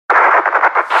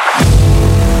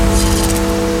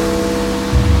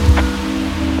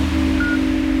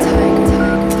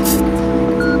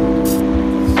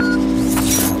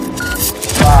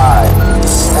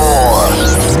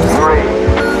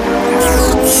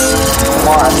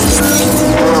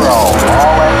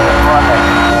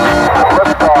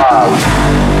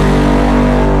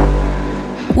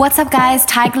What's up, guys?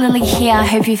 Tiger Lily here.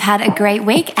 Hope you've had a great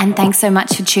week, and thanks so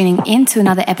much for tuning in to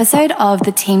another episode of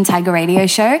the Team Tiger Radio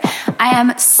Show. I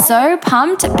am so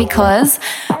pumped because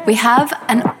we have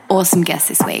an awesome guest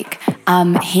this week.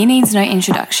 He needs no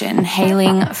introduction.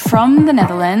 Hailing from the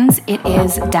Netherlands, it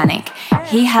is Danik.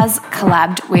 He has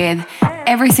collabed with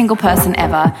every single person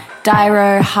ever.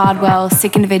 Dyro, Hardwell,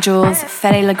 Sick Individuals,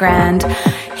 Fede Legrand.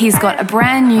 He's got a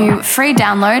brand new free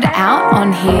download out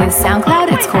on his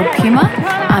SoundCloud. It's called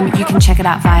Puma. You can check it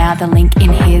out via the link in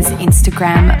his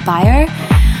Instagram bio.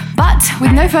 But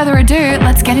with no further ado,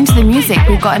 let's get into the music.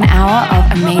 We've got an hour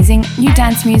of amazing new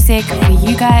dance music for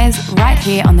you guys right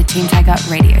here on the Team Tiger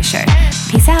Radio Show.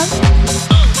 Peace out.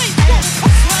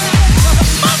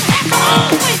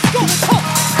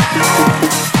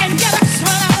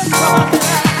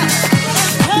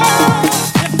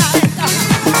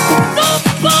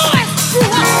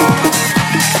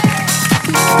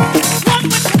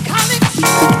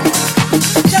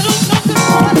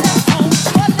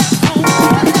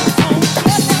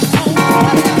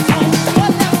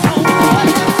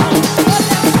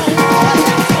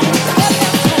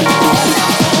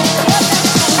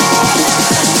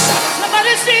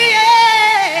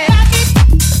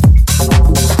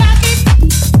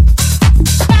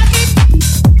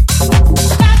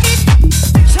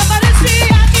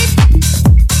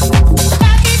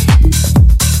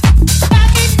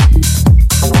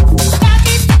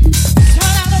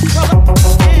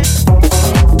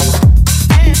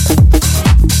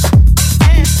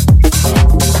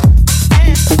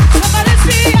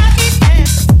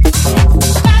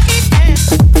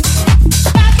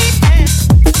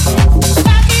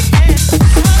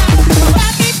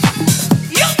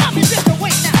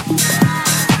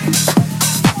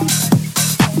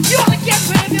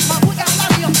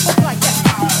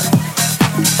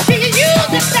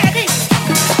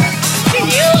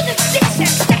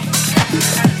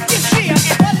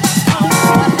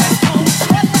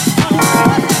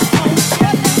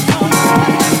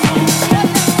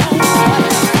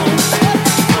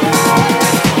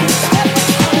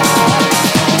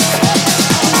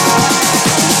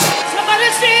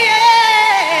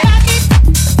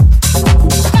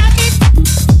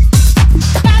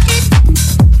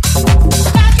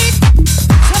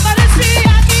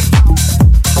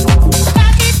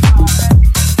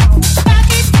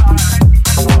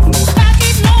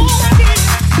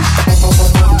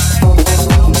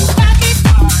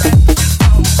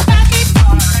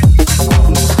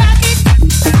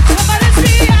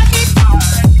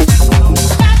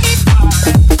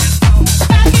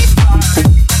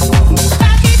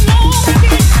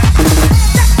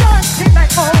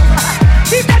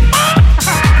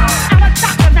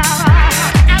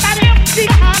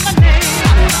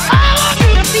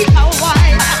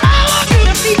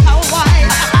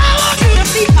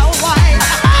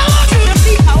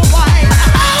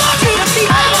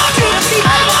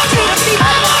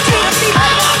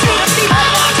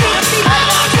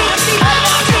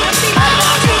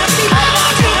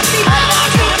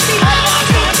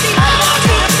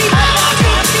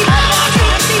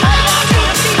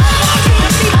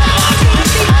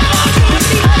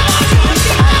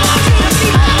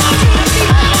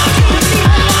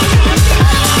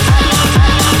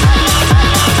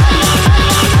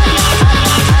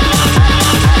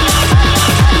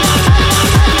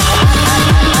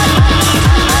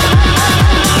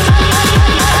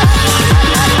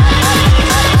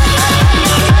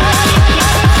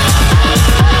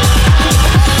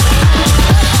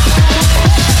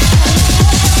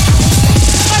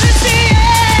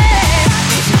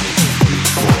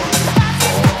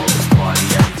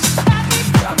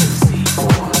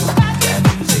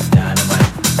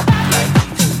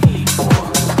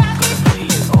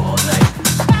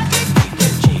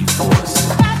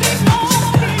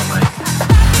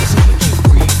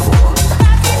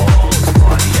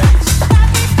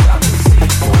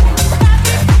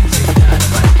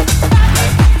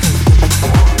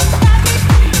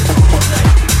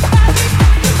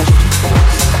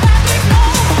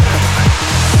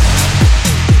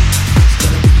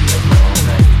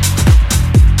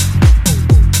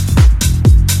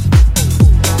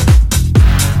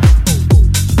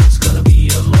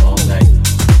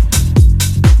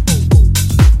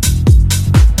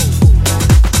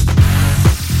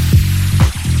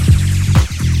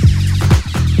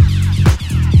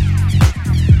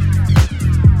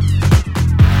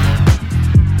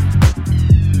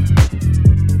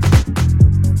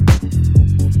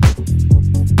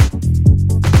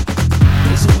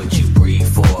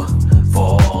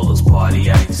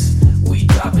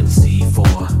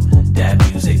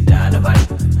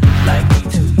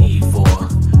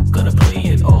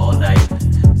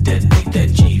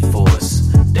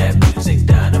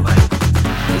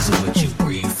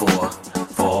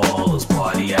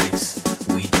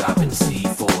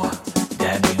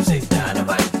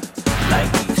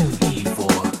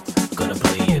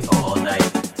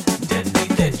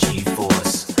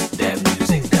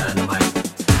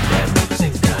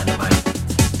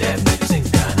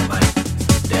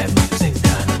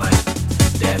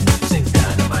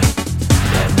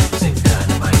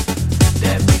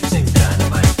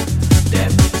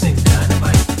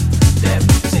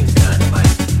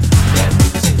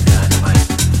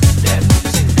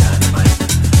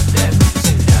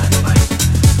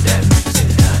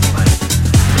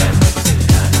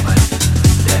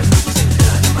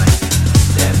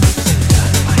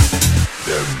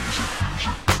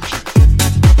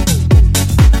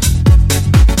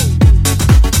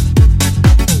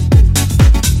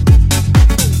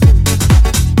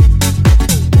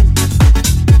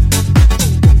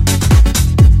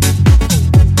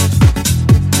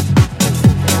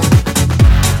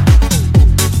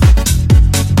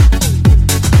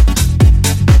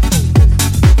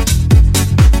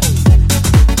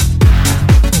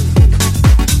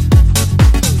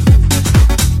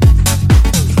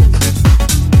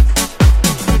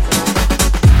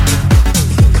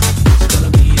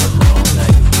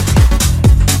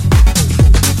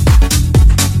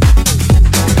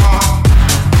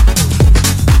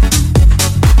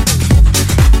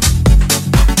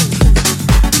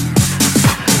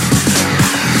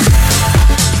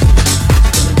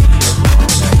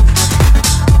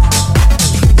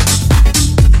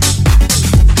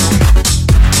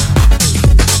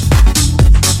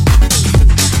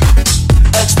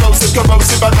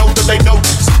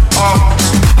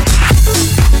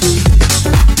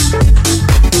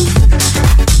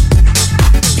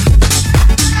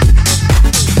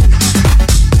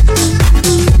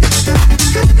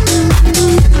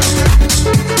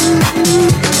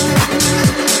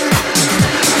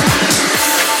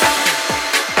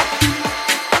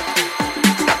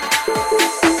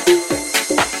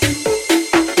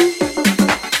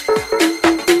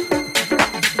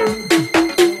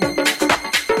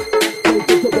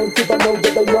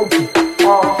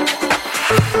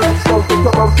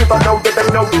 corrosive, I know that they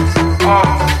notice.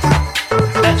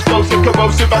 Explosive,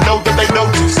 corrosive, I know that they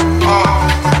notice.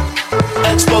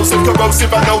 Explosive,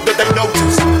 corrosive, I know that they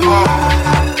notice.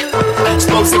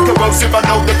 Explosive, corrosive, I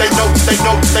know that they notice, they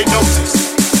notice, they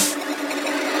notice.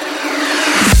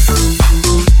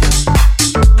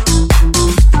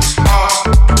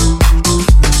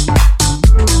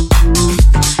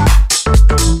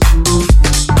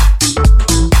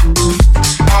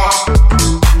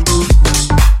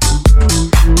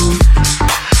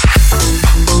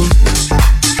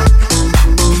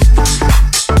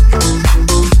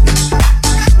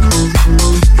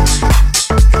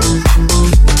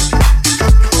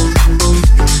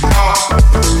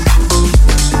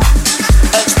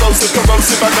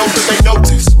 Corrosive, I know that they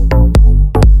notice.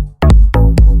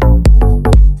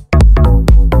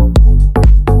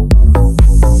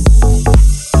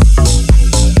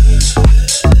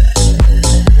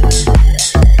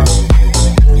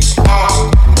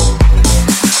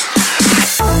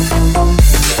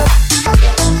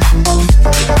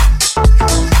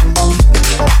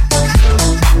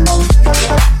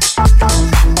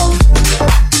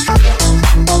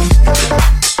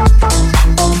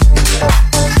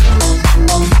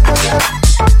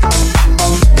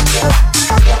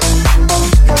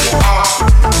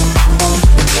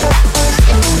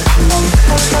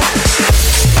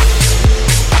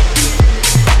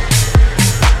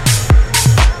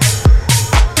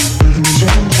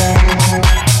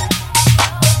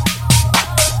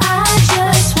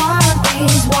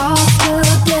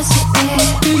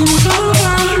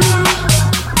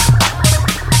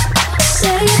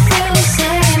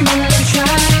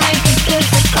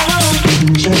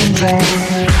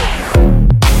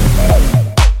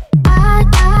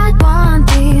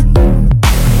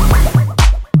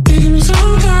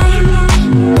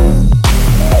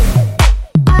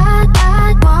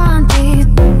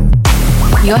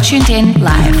 You're tuned in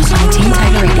live on the Team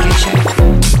Tiger Radio Show.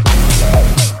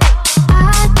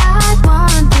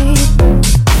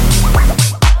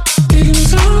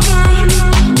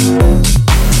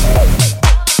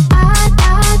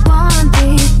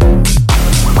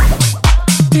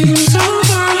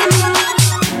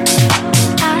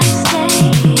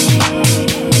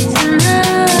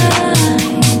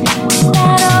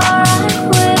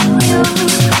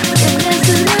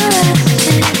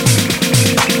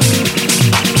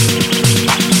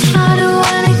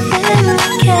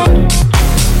 Care.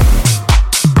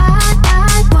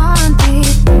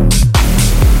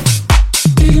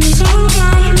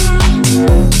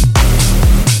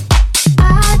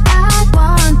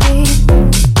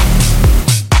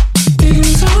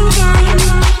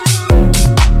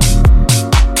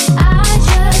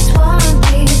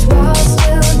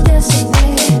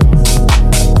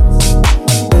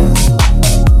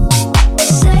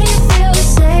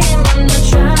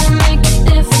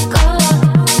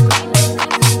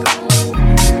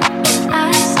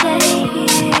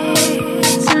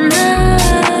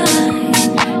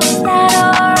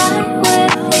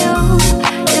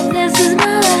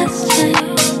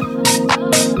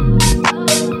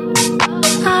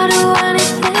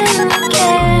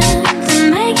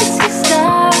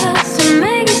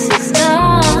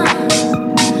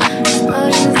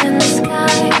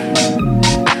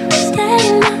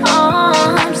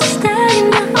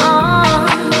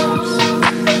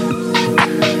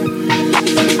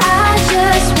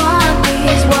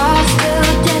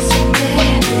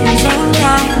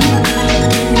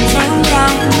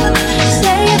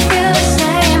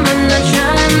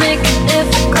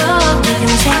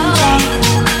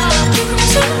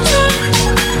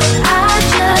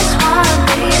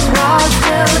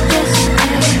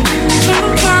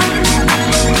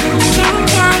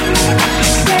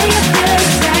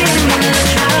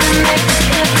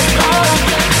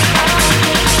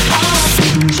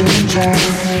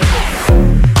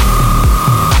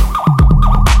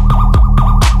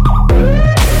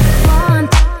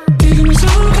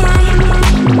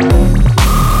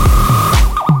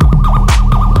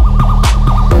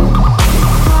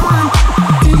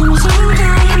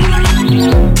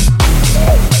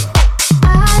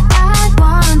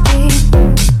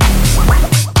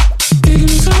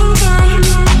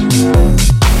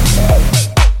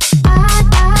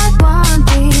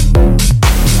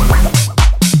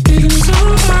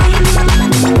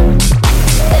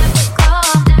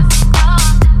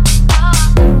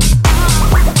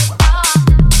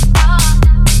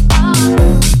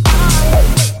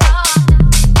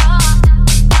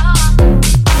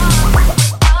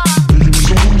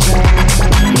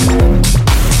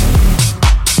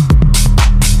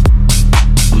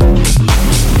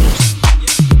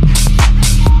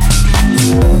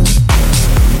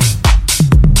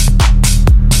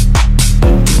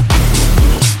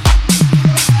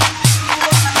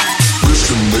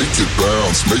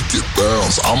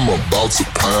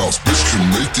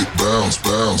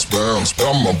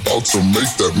 about to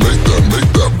make that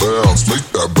bounce, make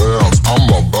that bounce. I'm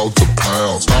about to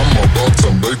pounce. I'm about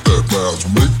to make that bounce,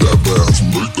 make that bounce,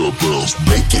 make that bounce.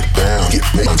 Make it bounce, get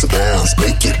make to bounce,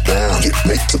 make it bounce, get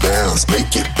make to bounce,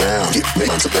 make it bounce, get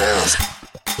make to bounce.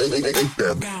 Make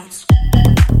that bounce.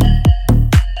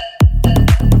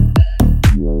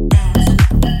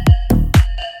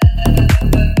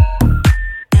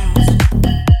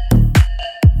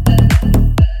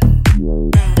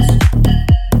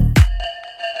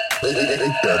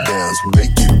 Make that bounce,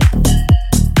 make it.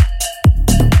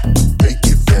 Make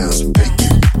it bounce, make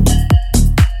it.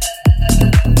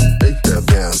 Make that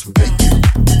bounce, make it.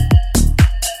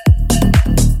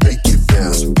 Make it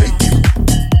bounce, make it.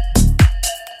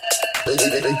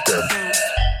 Make that bounce.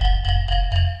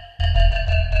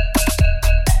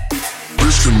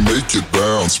 Bitch can make it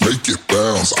bounce, make it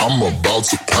bounce. I'm about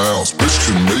to pounce. Bitch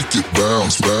can make it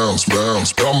bounce, bounce,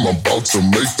 bounce. I'm about to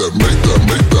make that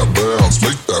bounce,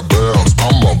 make that bounce.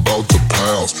 I'm about to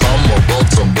pounce. I'm about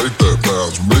to make that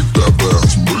bounce, make that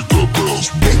bounce, make that bounce.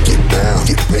 Make it bounce,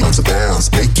 get make to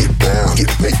bounce, make it bounce, get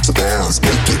make to bounce,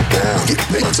 make it bounce,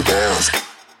 get make to bounce.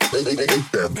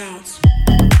 Make that bounce.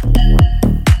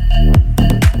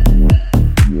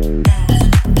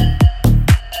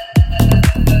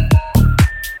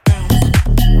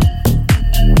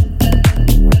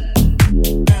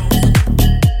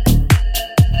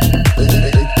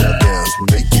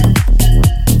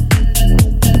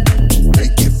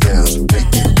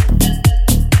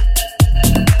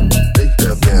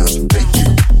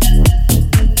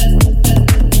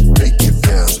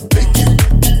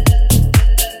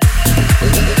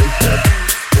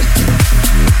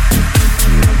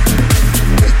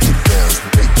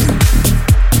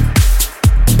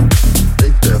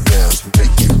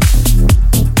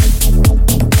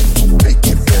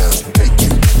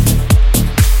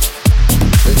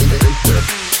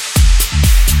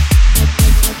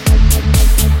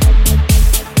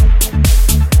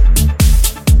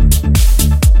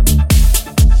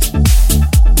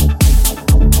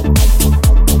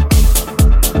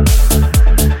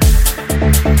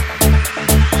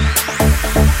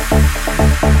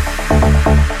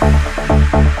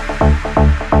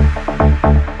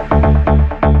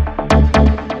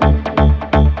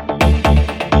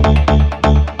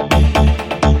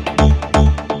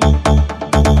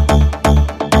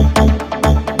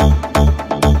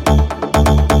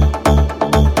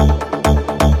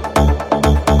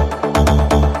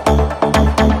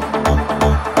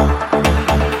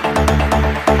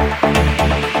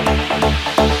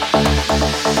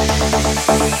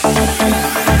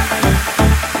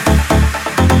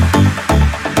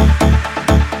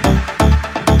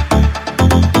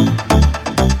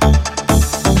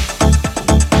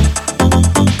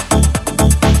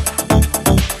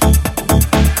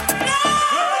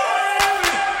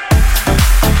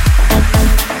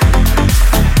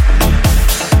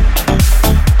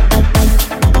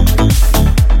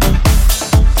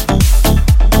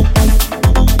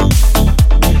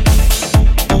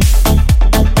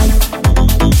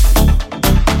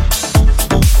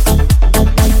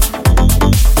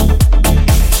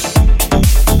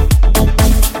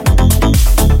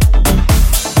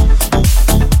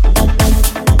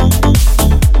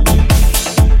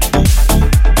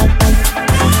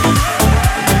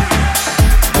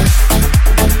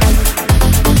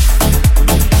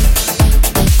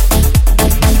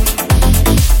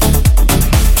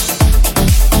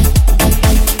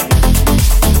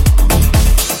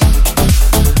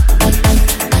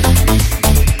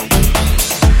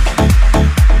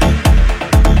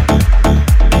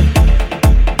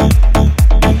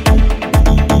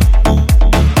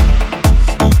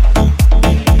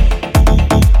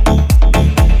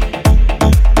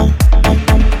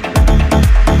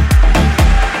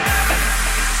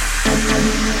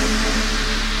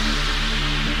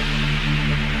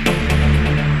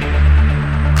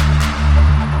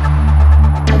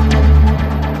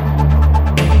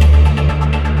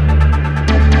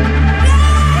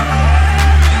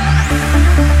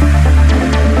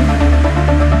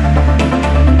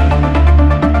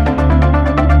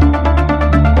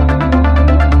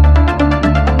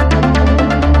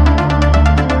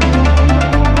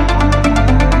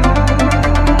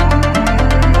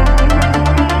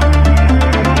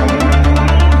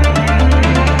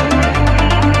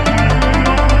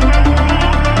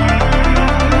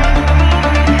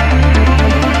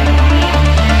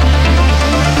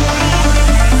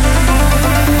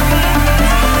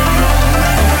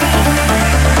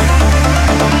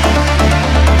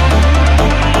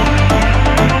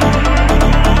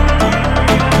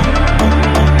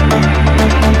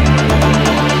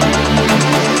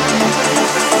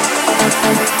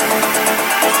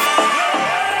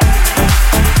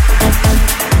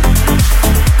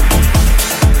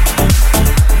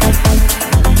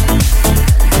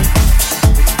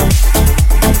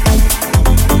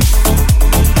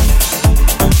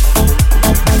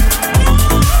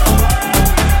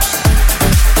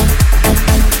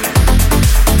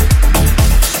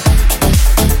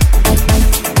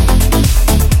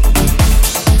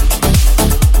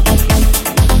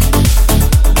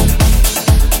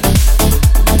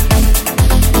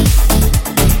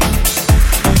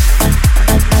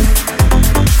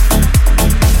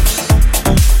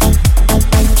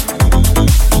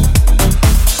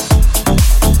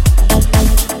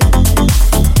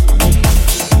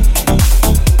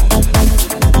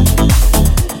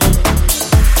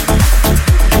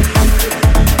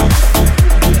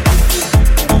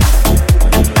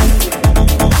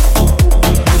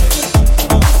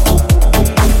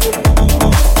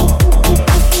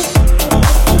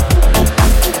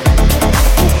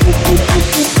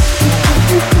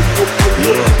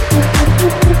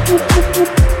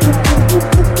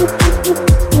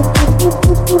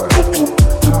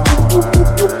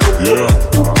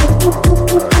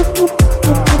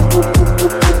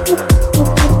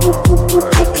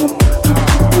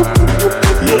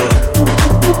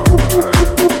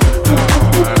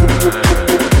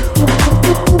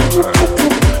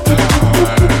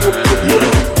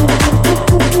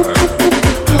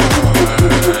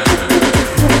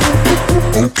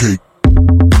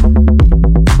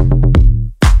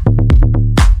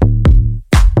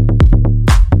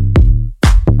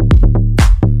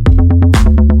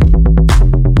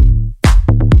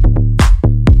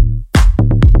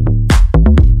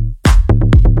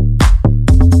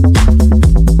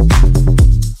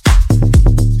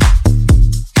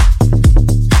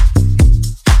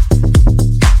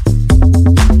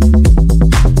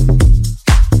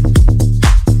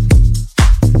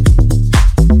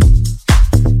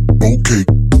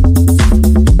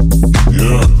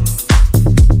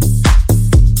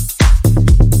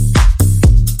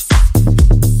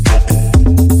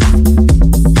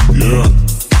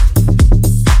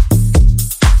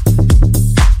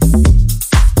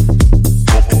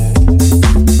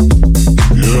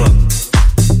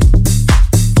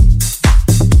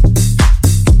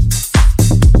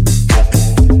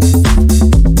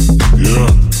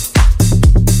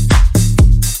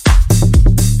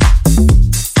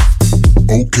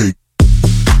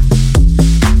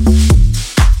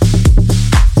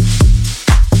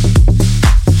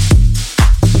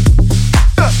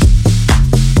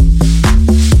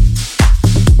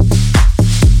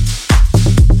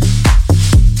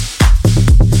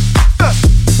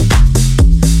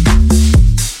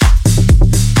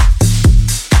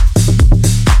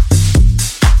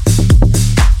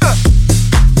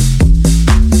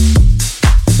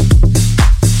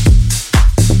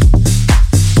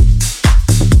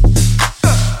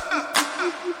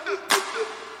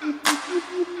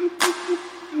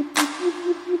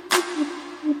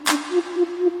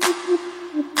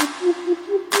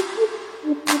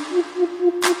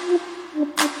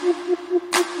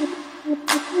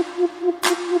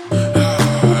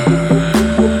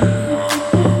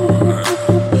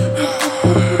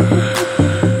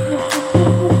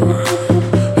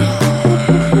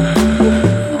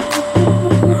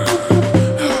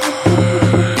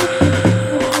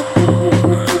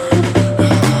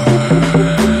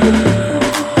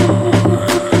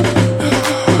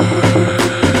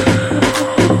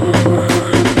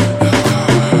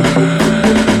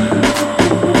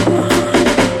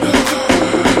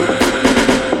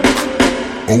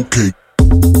 okay.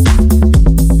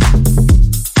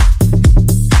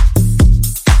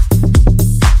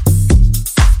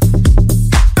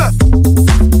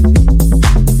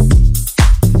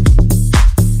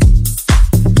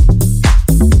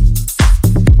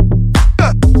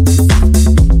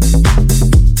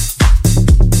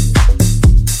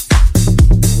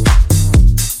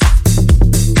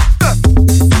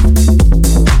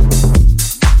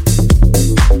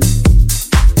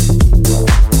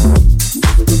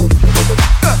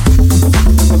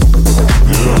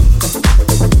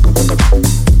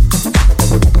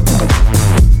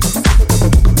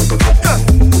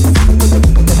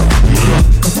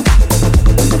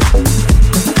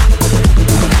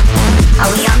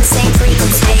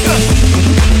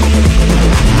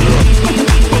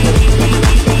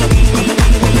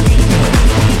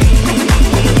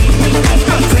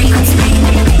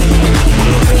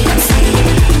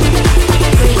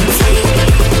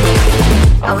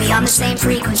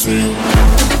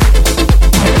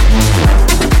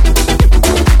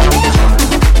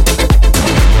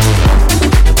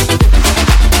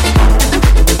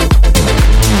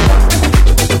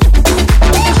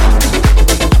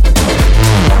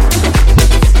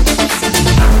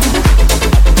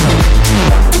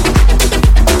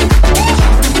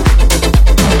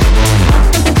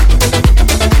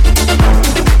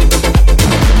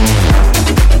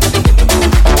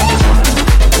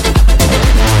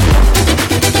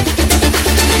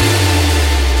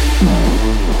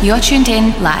 You're tuned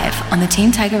in live on the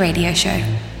Team Tiger Radio Show.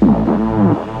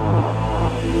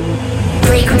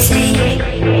 Frequency.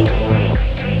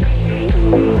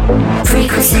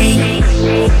 Frequency.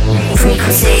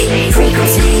 Frequency.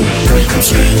 Frequency.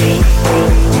 Frequency.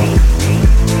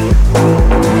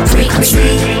 Frequency.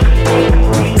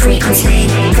 Frequency.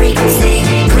 Frequency.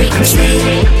 Frequency.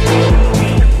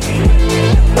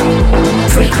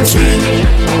 Frequency.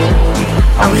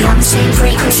 Are we on the same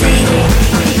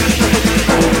frequency?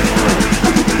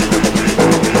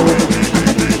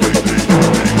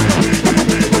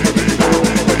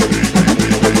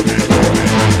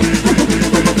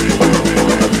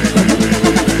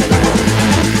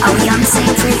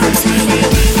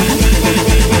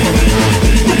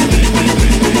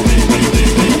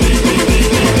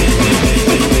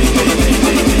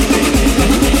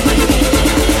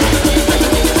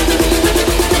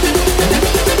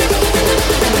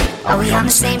 Are we on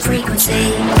the same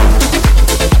frequency?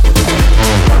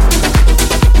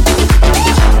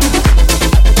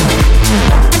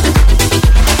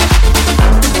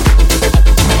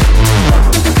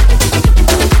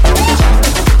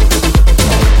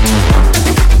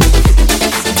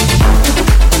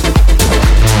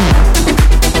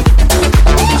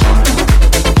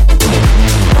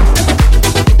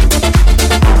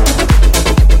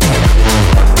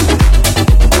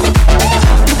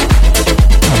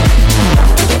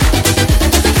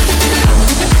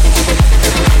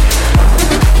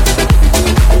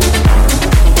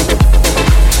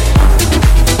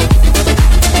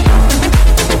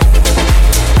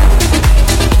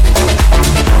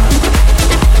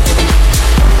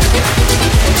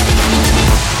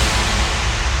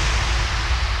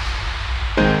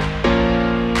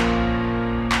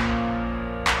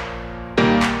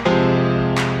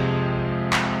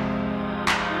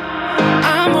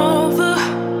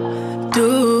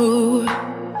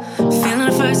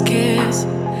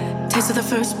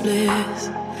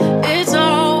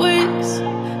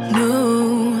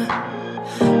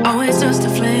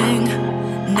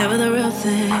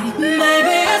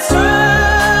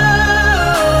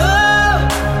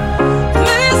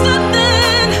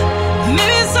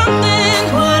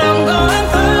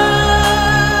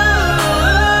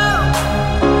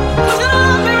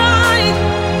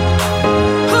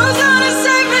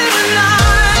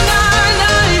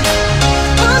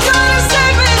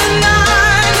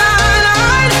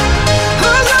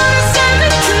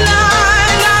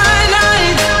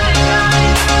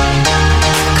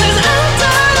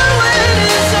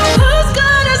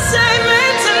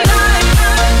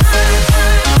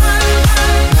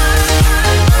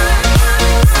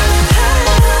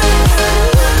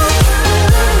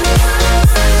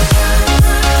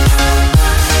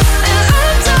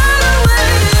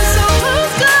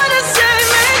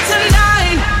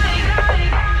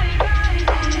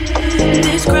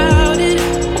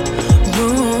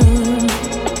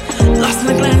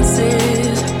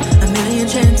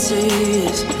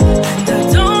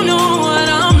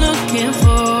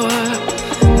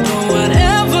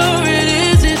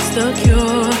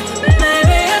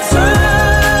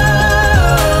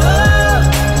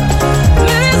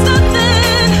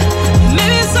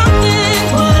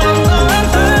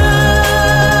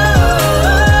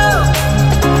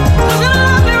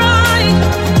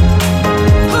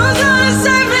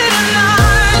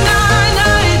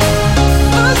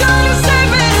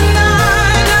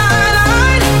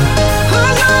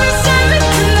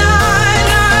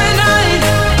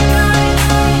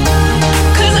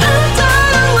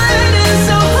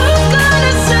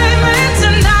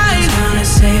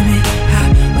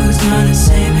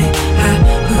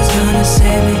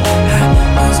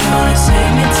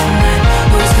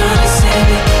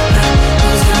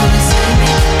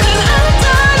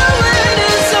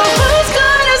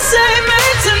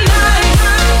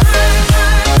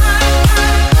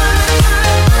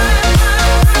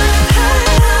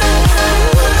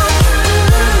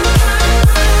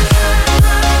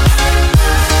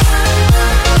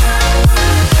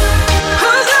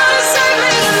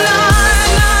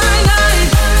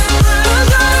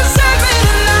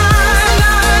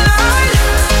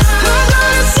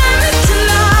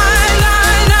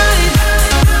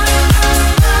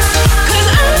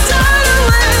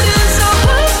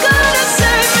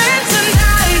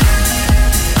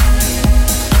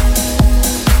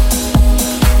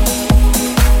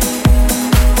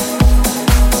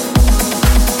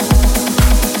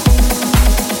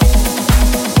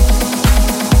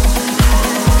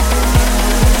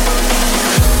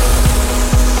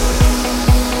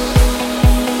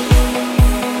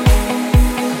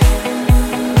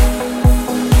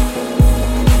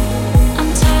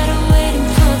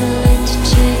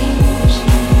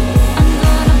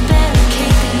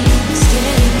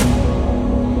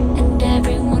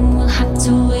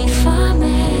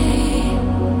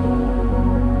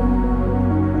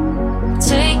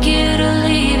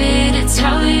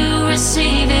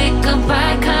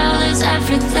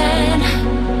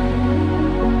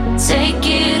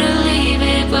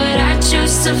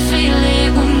 to feel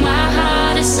it when my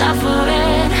heart is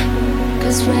suffering.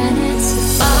 'Cause when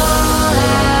it's all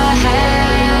I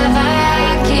have, I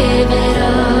give it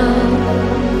up.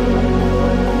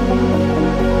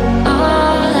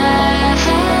 All I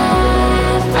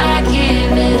have, I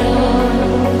give it up.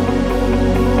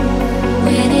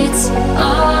 When it's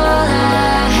all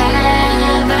I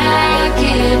have, I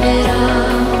give it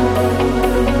up.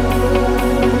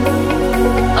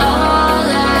 All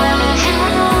I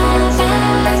have,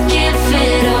 I give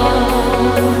it all.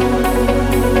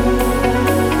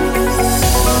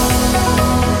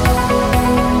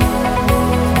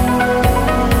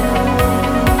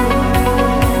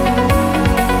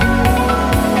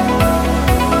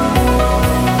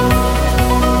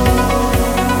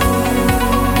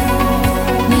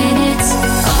 When it's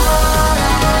all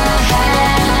I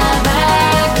have,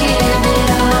 I give it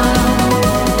all.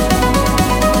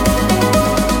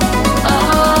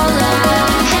 All I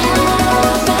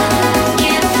have, I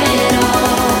give it all.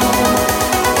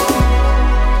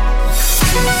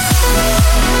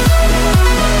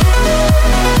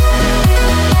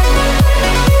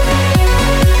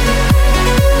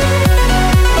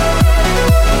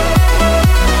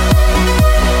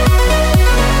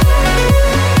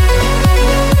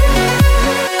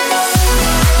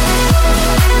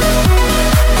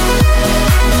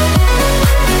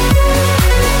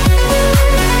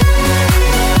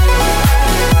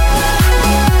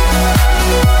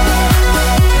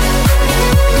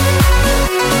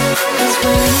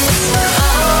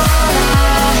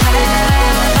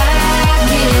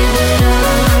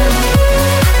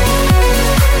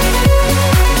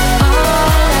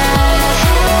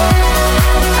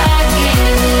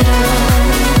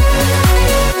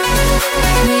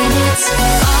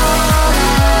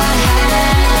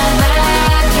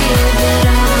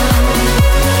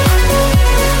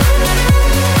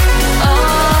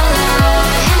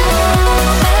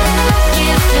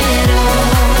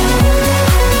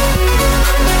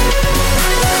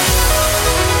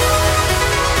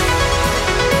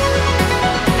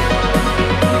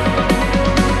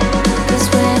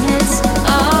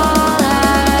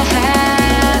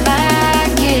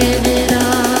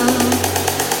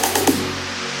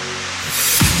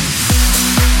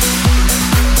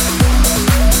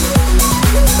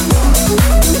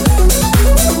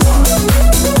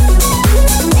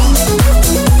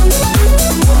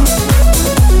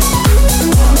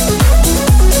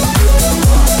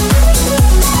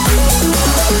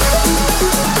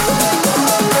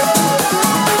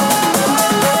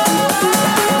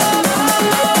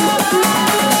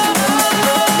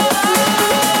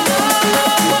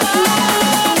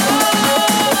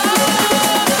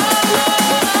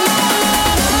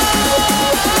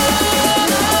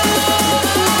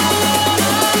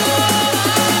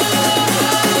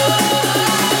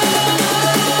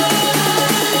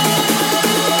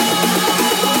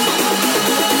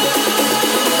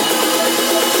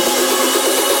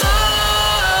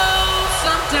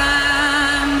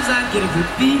 Get a good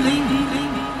feeling,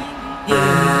 yeah.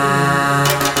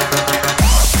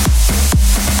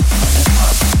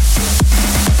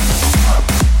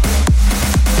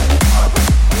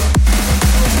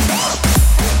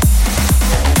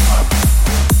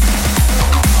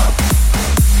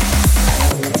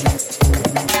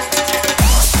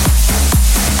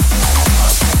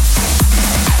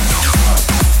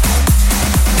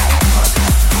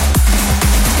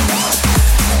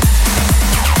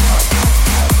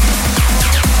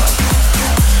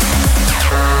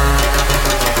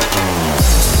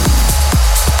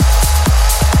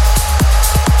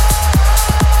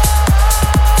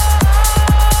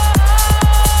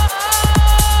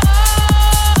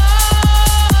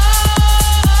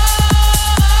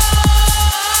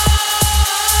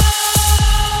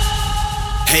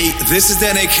 This is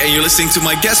Danik, and you're listening to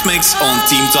my guest mix on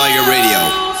Team Tiger Radio.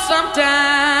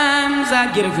 Sometimes I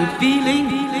get a good feeling,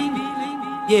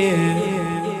 yeah.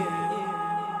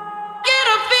 Get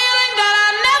a feeling that I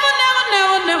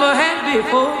never had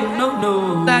before.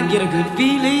 No, I get a good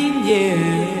feeling,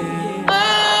 yeah.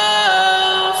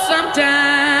 Oh,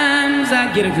 sometimes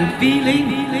I get a good feeling,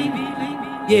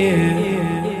 yeah.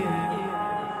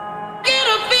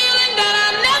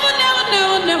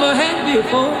 Never had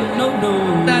before, no,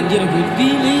 I get a good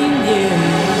feeling, yeah.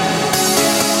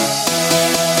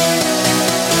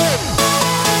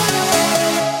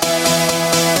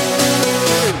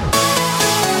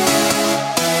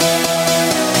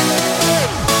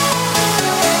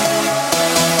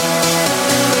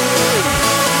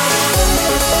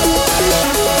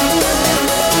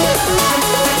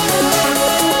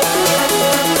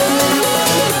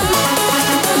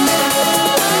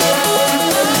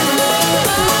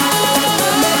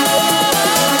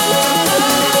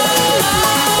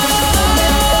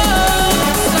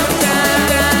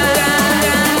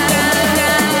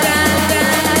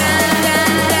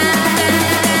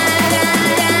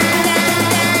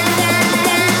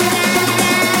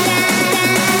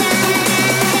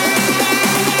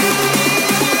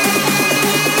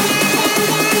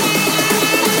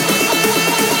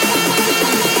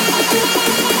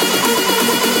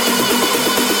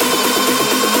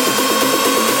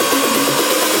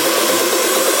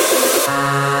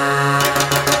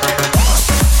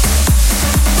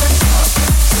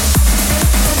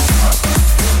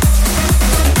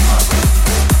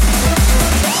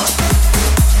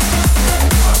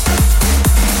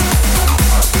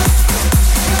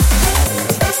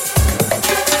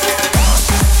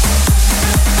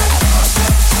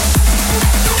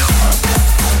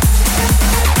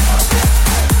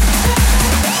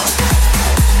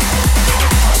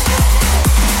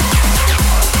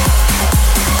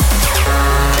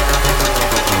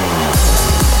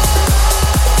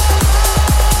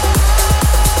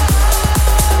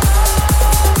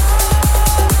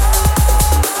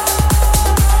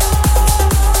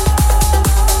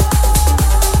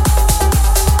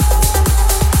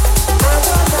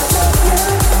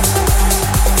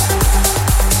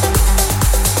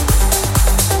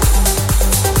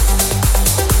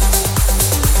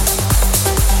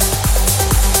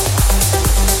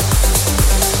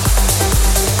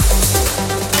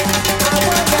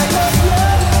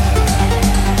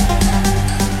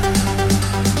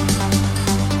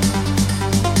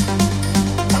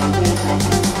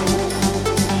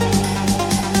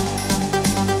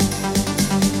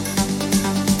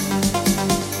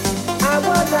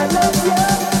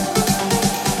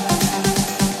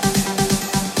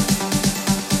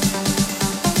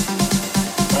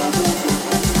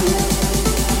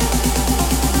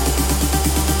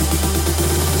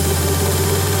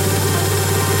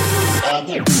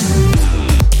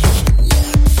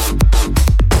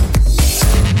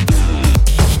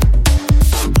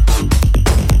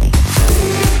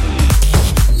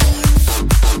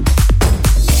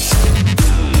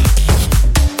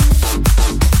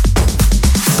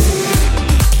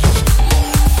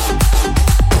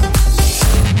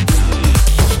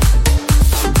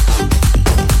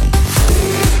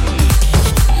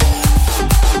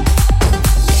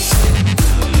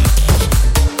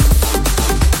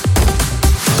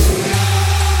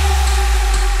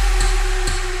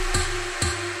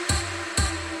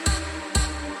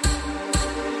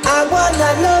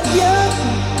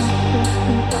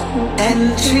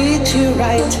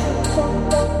 right.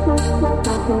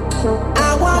 I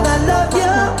wanna love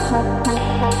you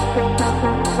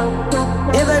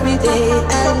every day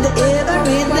and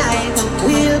every night.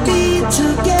 We'll be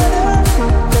together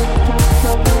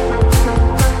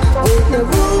with the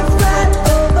roof right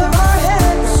over our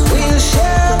heads. We'll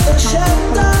share the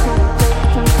shelter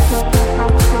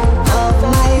of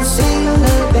my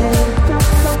single bed.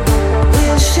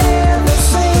 We'll share the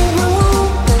same room,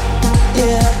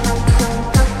 yeah.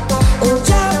 Oh,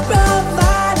 Jah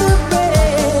provide the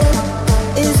bread.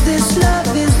 Is this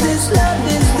love? Is this love?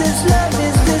 Is this love?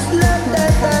 Is this love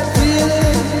that I'm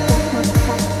feeling?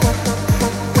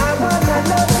 I wanna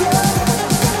love you.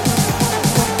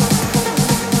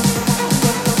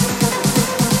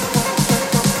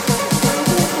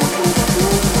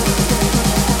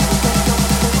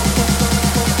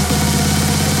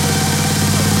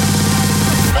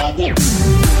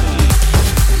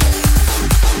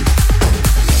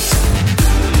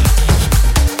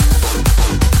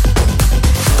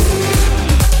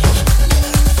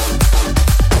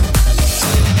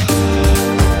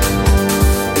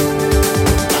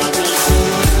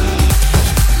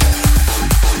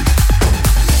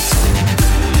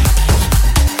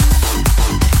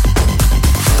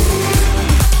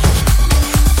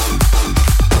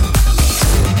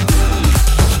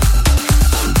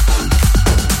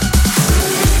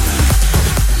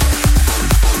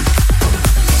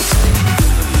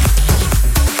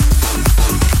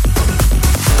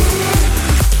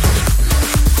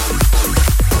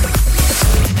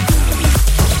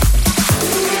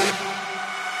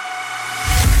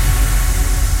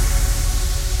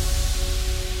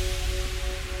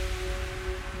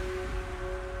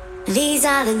 These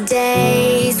are the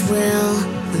days we'll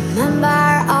remember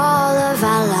all of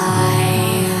our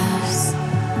lives.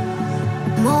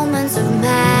 Moments of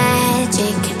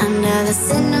magic under the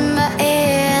cinema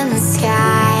in the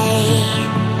sky.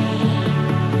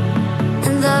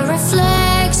 And the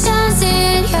reflections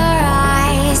in your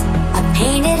eyes are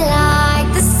painted like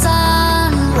the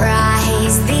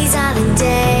sunrise. These are the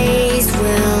days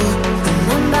we'll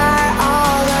remember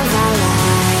all of our lives.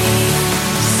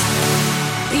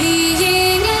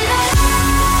 Being alive,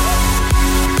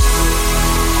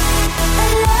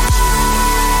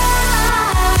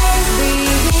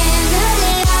 being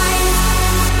alive.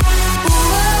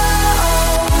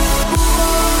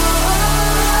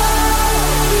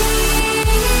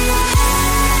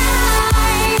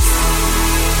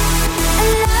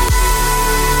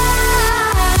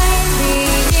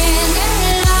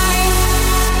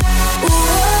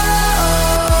 Whoa,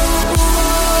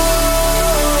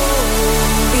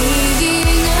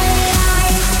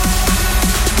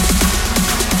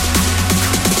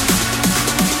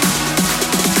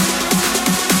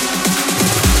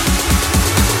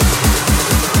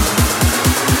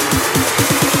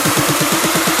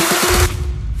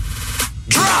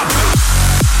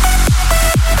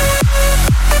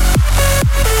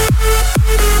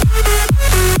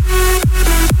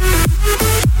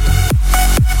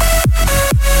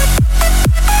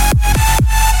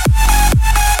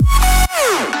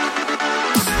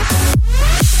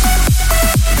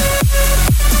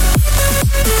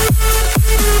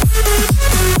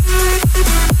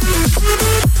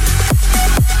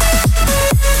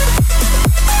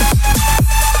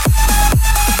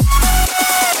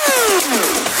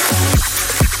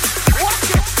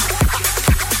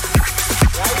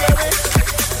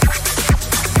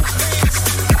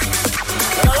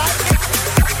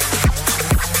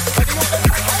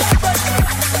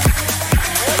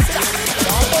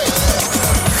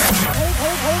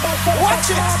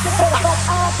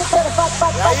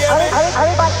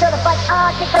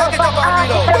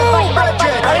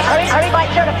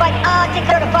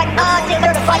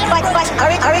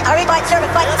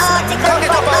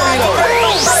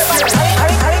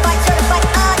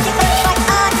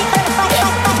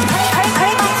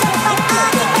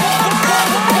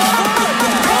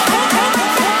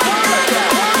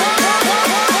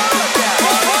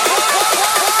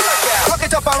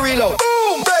 reload.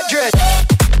 Boom, red dress.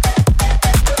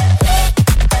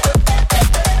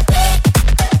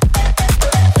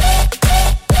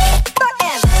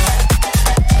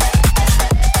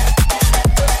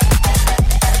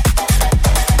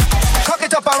 Cock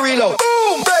it up and reload.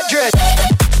 Boom, red dress.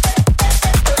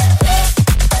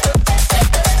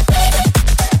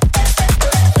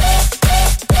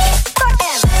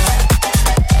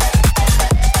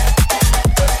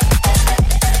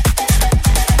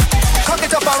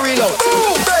 Reload.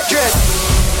 Boom, red dress.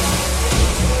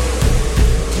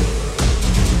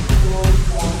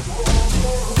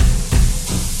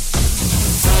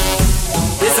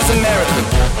 This is America.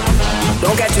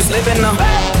 Don't catch you slipping now.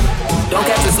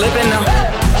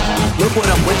 Look what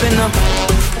I'm whipping up.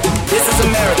 This is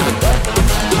America.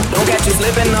 Don't catch you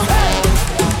slipping now.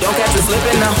 Don't catch you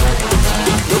slipping now.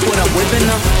 Look what I'm whipping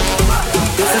up.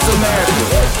 This is America.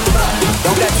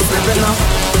 Don't catch you slipping now.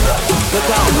 Look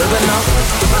how I'm living now.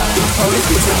 Police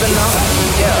be tripping now.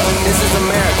 Yeah, this is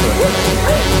America.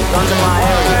 Guns in my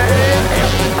area.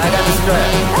 I got the strap.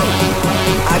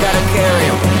 I gotta carry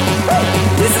 'em.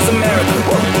 This is America.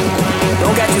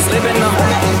 Don't catch you slipping now.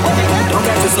 Don't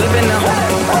catch you slipping now.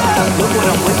 Look what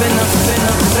I'm whipping up.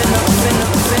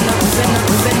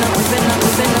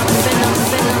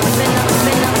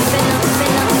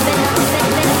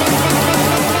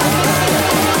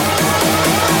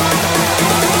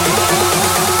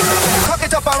 Cock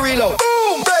it up and reload.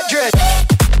 Boom, red dress.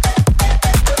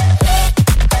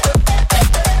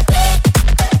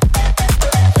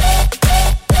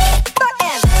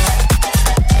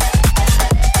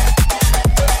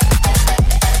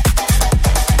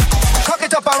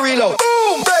 Reload.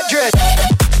 Boom, red dress.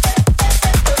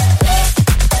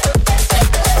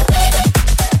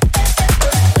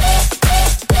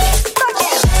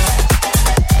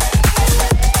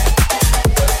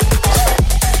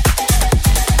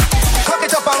 Cock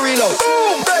it up and reload.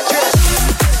 Boom, red dress.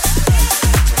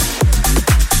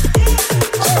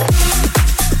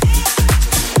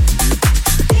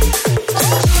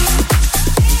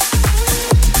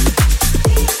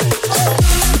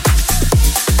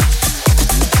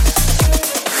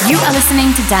 You are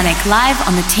listening to Danik live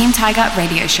on the Team Tiger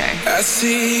radio show. I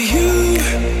see you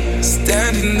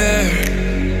standing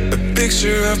there, a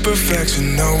picture of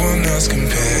perfection no one else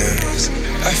compares.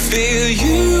 I feel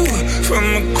you from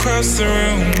across the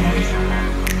room.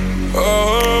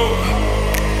 Oh,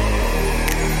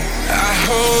 I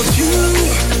hold you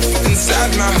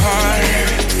inside my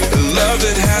heart, a love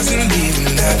that hasn't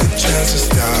even had the chance to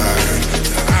start.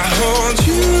 I hold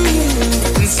you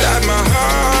inside my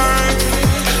heart.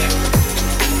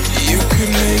 You could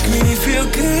make me feel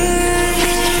good.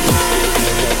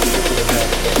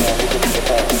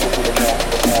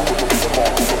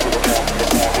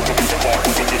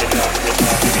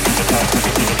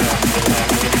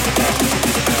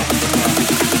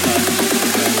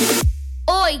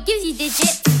 Oi, gives you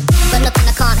digit. But nothing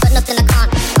I can't, but nothing I can't,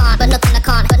 but nothing I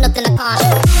can't, but nothing I can't,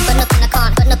 but nothing I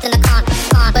can't, but nothing I can't,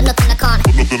 but nothing I can't,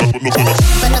 but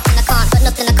nothing I can't, but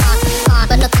nothing I can't,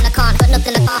 but nothing I can't, but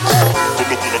nothing I can't.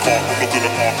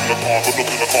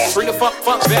 Bring the fuck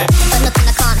back. But nothing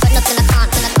I can't, but nothing I can't,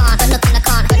 but nothing I can't, but nothing I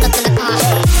can't, but nothing I can't,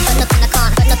 but nothing I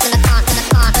can't, but nothing I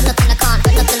can't,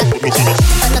 but nothing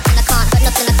I can't, but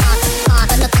nothing I can't, but nothing I can't,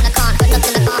 but nothing I can't, but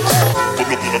nothing I can't.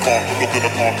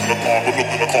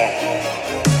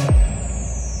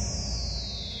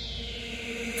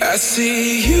 I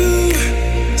see you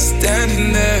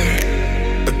standing there,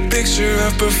 a picture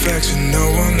of perfection no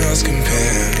one else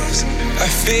compares. I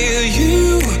feel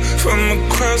you from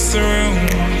across the room.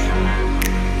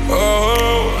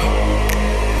 Oh,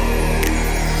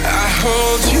 I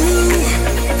hold you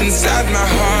inside my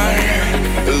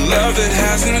heart, a love that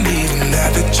hasn't even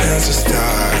had the chance to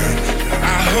start.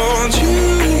 I hold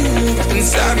you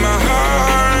inside my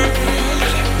heart.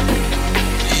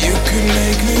 You could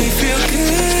make me feel good.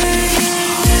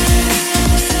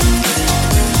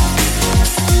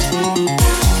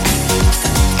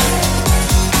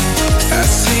 I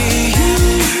see you.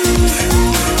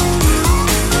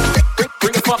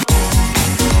 Bring the fuck.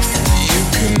 You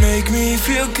could make me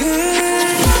feel good.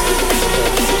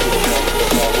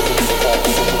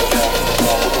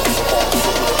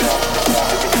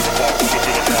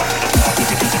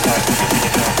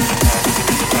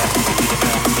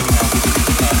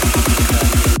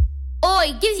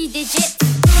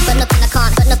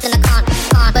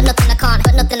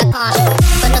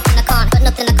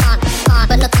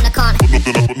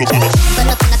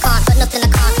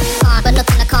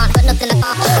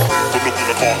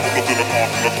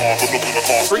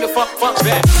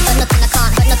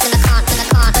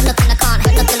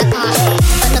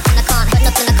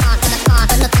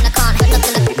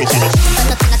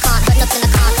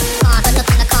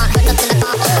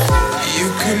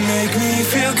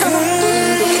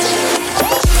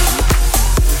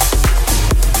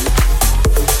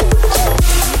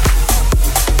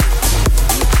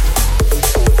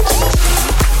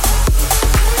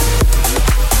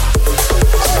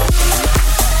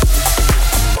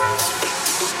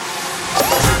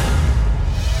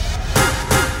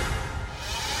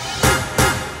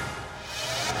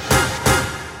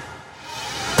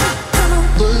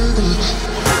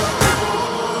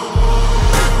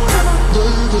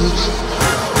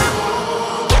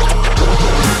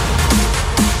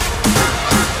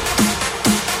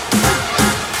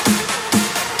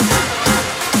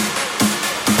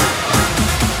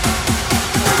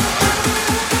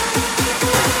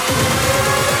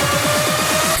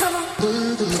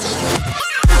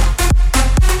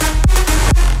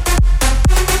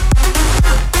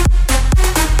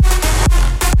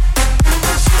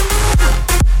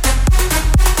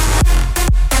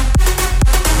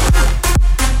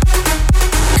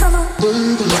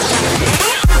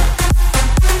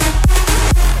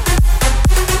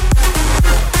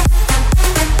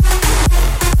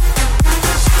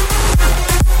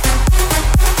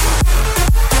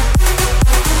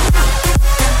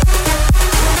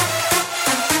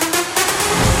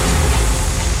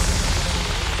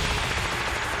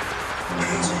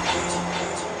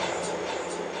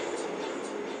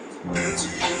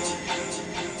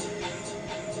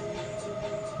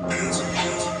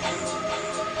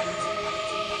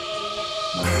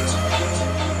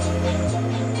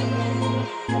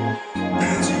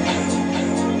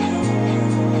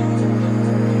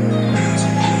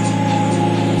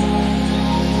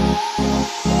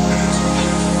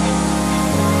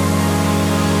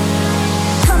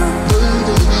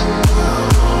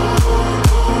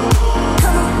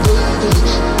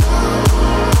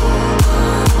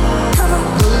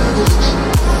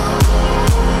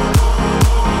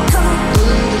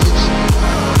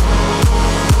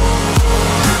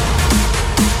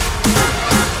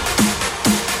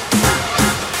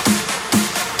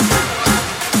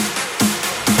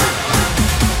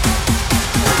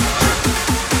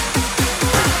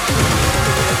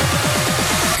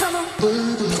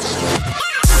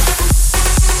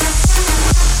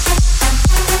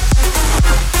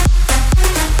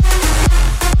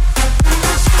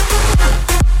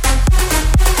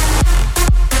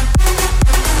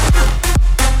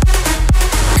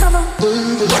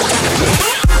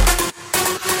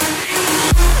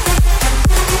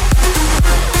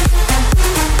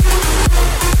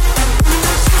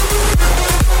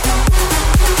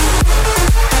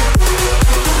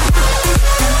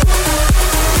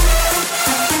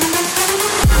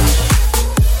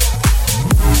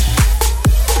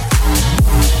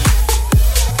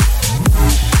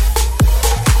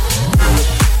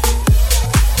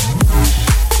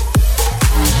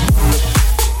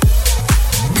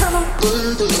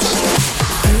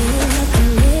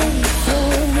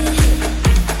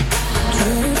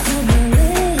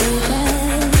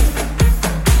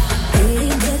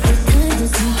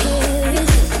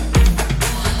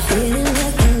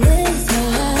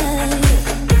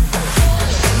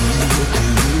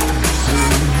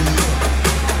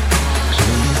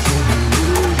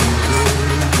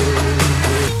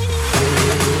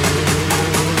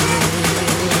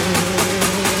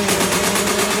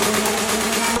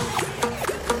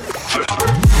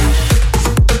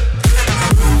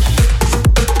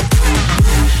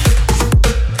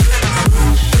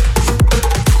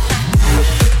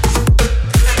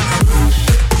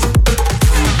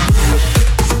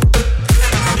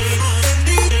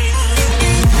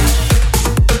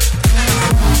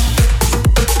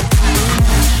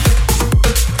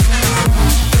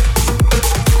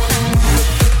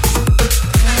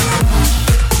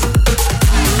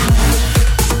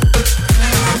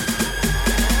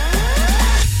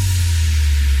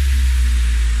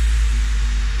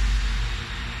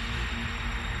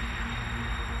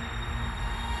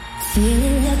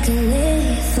 Feeling like a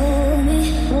way for me.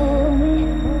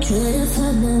 Trying to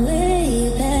find my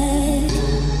way back.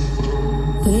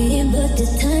 Waiting, but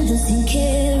this time doesn't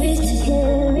carry.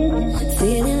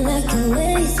 Feeling like I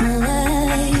waste my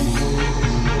life.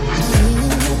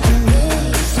 Feeling like a way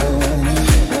for me.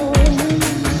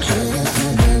 Trying to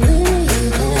find my way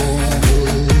back.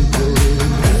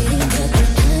 Waiting, but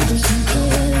this time doesn't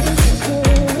carry.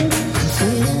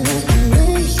 Feeling like I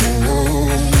waste my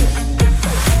life.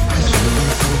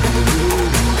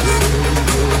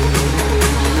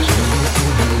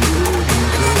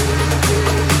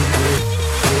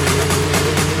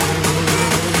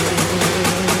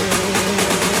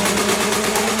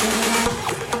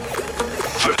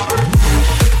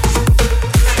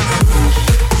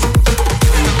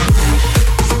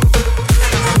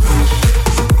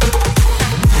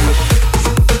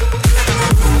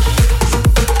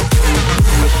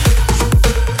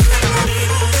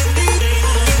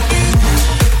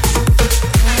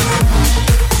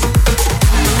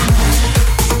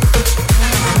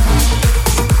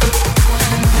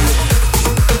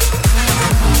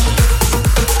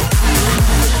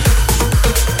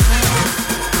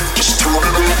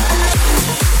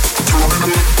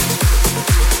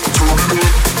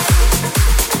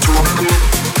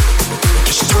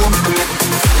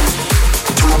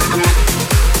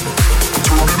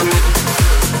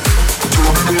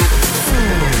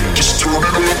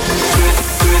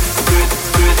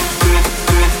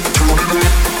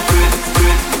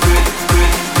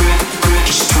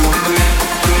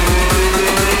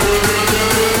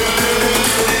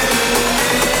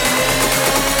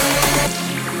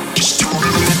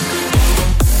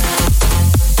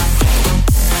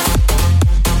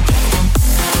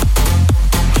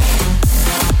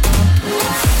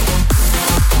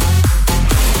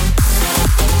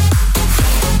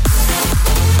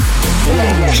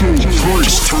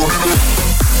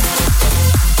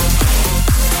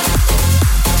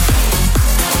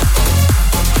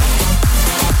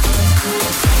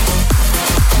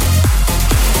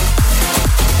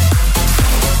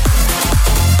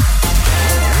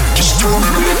 Just